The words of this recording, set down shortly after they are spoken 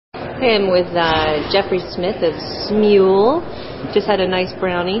Hey, I'm with Jeffrey Smith of Smule. Just had a nice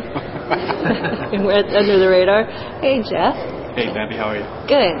brownie. We're under the radar. Hey, Jeff. Hey, Bambi, how are you?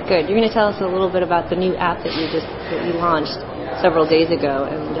 Good, good. You're going to tell us a little bit about the new app that you launched several days ago,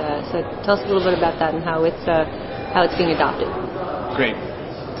 and so tell us a little bit about that and how it's being adopted. Great.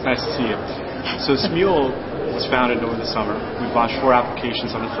 It's nice to see you. So Smule was founded over the summer. We've launched 4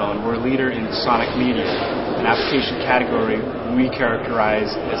 applications on the phone. We're a leader in sonic media, an application category we characterize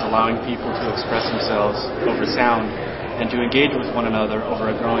as allowing people to express themselves over sound and to engage with one another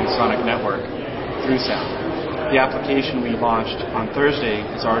over a growing sonic network through sound. The application we launched on Thursday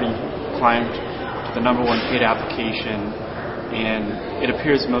has already climbed to the #1 paid application, and it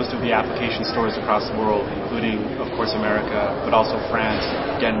appears in most of the application stores across the world, including, of course, America, but also France,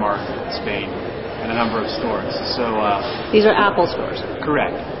 Denmark, Spain, and a number of stores. So these are Apple stores.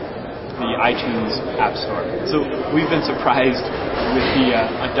 Correct. The iTunes App Store. So we've been surprised with the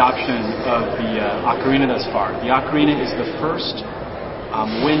adoption of the ocarina thus far. The ocarina is the first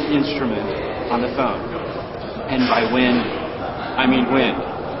wind instrument on the phone. And by wind, I mean wind.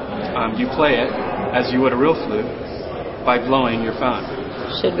 You play it as you would a real flute by blowing your phone.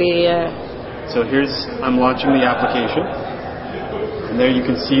 Should we... So I'm launching the application. And there you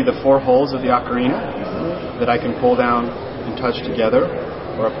can see the 4 holes of the ocarina that I can pull down and touch together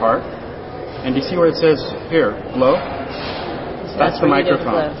or apart. And do you see where it says, here, blow? That's the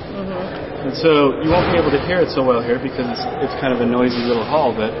microphone. And so you won't be able to hear it so well here because it's kind of a noisy little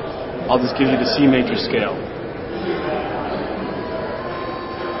hall, but I'll just give you the C major scale.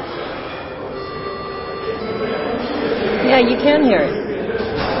 Yeah, you can hear it.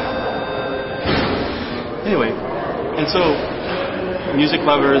 Anyway, and so music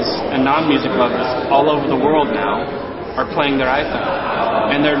lovers and non-music lovers all over the world now are playing their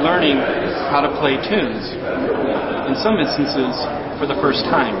iPhone, and they're learning how to play tunes, in some instances, for the first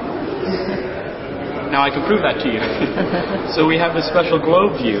time. Now I can prove that to you. So we have this special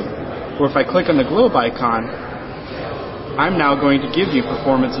globe view, where if I click on the globe icon, I'm now going to give you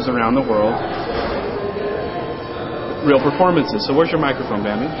performances around the world. Real performances. So where's your microphone,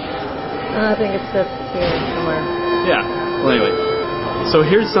 Bambi? I think it's up here somewhere. Yeah. Well, anyway. So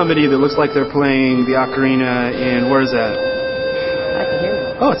here's somebody that looks like they're playing the ocarina in, where is that? I can hear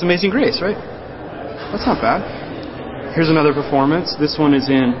it. Oh, it's Amazing Grace, right? That's not bad. Here's another performance. This one is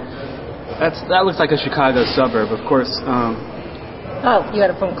in, that looks like a Chicago suburb, of course. Oh, you had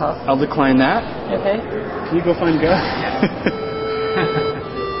a phone call. I'll decline that. Okay. Can you go find Gus?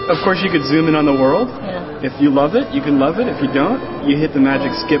 Of course, you could zoom in on the world. Yeah. If you love it, you can love it. If you don't, you hit the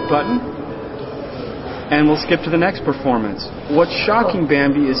magic skip button. And we'll skip to the next performance. What's shocking,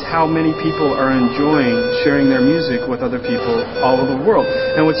 Bambi, is how many people are enjoying sharing their music with other people all over the world.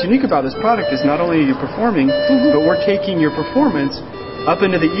 And what's unique about this product is not only are you performing, but we're taking your performance up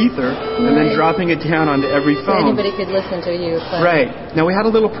into the ether and then dropping it down onto every phone. So anybody could listen to you play. Right. Now, we had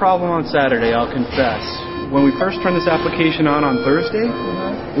a little problem on Saturday, I'll confess. When we first turned this application on Thursday,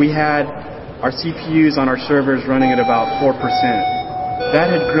 we had our CPUs on our servers running at about 4%.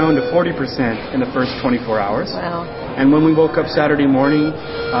 That had grown to 40% in the first 24 hours. Wow. And when we woke up Saturday morning,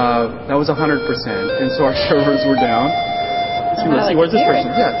 that was 100%. And so our servers were down. Let's see, where's this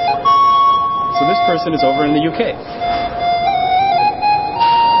person? Yeah. So this person is over in the UK.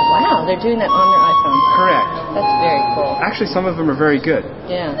 Wow, they're doing that on their iPhone. Correct. That's very cool. Actually, some of them are very good.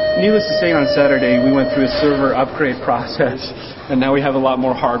 Yeah. Needless to say, on Saturday, we went through a server upgrade process, and now we have a lot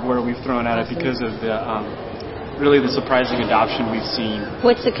more hardware we've thrown at it because of the... really the surprising adoption we've seen.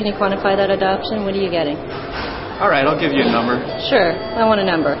 Can you quantify that adoption? What are you getting? All right, I'll give you a number. Sure, I want a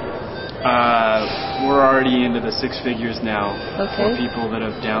number. We're already into the 6 figures now for people that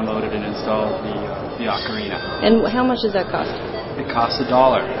have downloaded and installed the ocarina. And how much does that cost? It costs $1.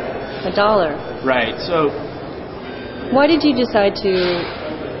 $1? Right, so... Why did you decide to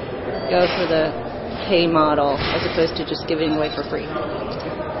go for the pay model as opposed to just giving away for free?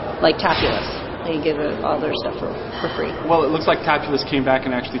 Like Tapulous. They give all their stuff for free. Well, it looks like Tapulous came back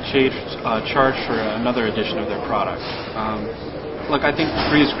and actually charged for another edition of their product. Look, I think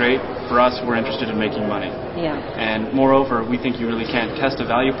free is great. For us, we're interested in making money. Yeah. And moreover, we think you really can't test a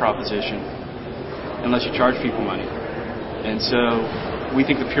value proposition unless you charge people money. And so we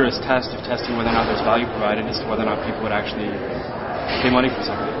think the purest test of testing whether or not there's value provided is whether or not people would actually pay money for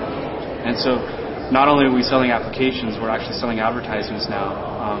something. And so not only are we selling applications, we're actually selling advertisements now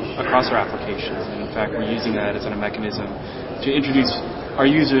across our applications. And in fact, we're using that as a mechanism to introduce our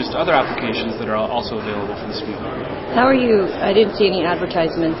users to other applications that are also available for the Smule. How are you? I didn't see any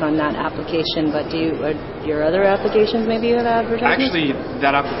advertisements on that application, but your other applications maybe have advertisements? Actually,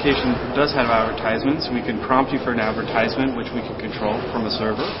 that application does have advertisements. We can prompt you for an advertisement, which we can control from a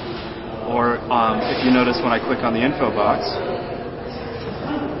server. Or if you notice when I click on the info box,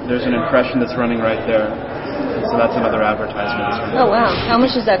 there's an impression that's running right there. So that's another advertisement that's running. Oh, wow. How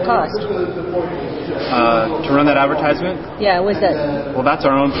much does that cost? To run that advertisement? Yeah, what's that? Well, that's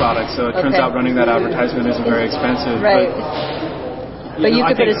our own product, so it turns out running that advertisement isn't very expensive. Right. But you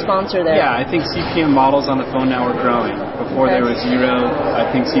could put a sponsor there. Yeah, I think CPM models on the phone now are growing. Before there was zero. I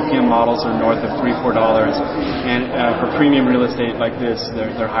think CPM models are north of $3-4, and for premium real estate like this,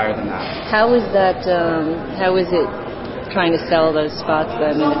 they're higher than that. How is that? How is it trying to sell those spots?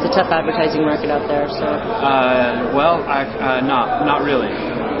 I mean, it's a tough advertising market out there. So. Not really.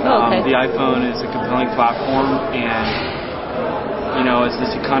 Oh, okay. The iPhone is a compelling platform, and as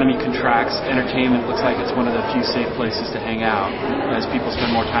this economy contracts, entertainment looks like it's one of the few safe places to hang out as people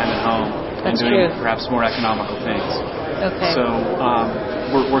spend more time at home and doing perhaps more economical things. Okay. So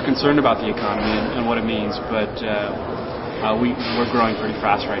we're concerned about the economy and what it means, but we're growing pretty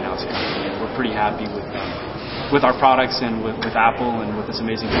fast right now as a company, and we're pretty happy with our products and with Apple and with this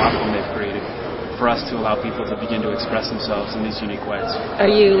amazing platform they've created for us to allow people to begin to express themselves in these unique ways. Are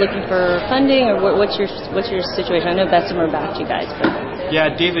you looking for funding, or what's your situation? I know Bessemer backed you guys, but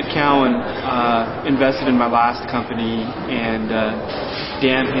yeah, David Cowan invested in my last company, and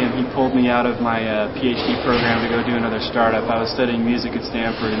damn him, he pulled me out of my PhD program to go do another startup. I was studying music at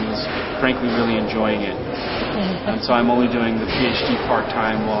Stanford and was frankly really enjoying it, and so I'm only doing the PhD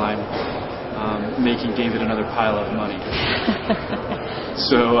part-time while I'm making David another pile of money.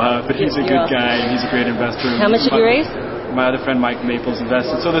 So, but he's a good guy, and he's a great investor. How much did you raise? My other friend Mike Maples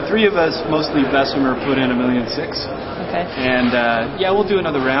invested. So the three of us, mostly Bessemer, put in $1.6 million. Okay. And we'll do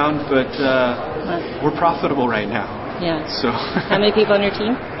another round, but we're profitable right now. Yeah. So. How many people on your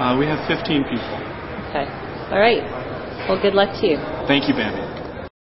team? We have 15 people. Okay. All right. Well, good luck to you. Thank you, Bambi.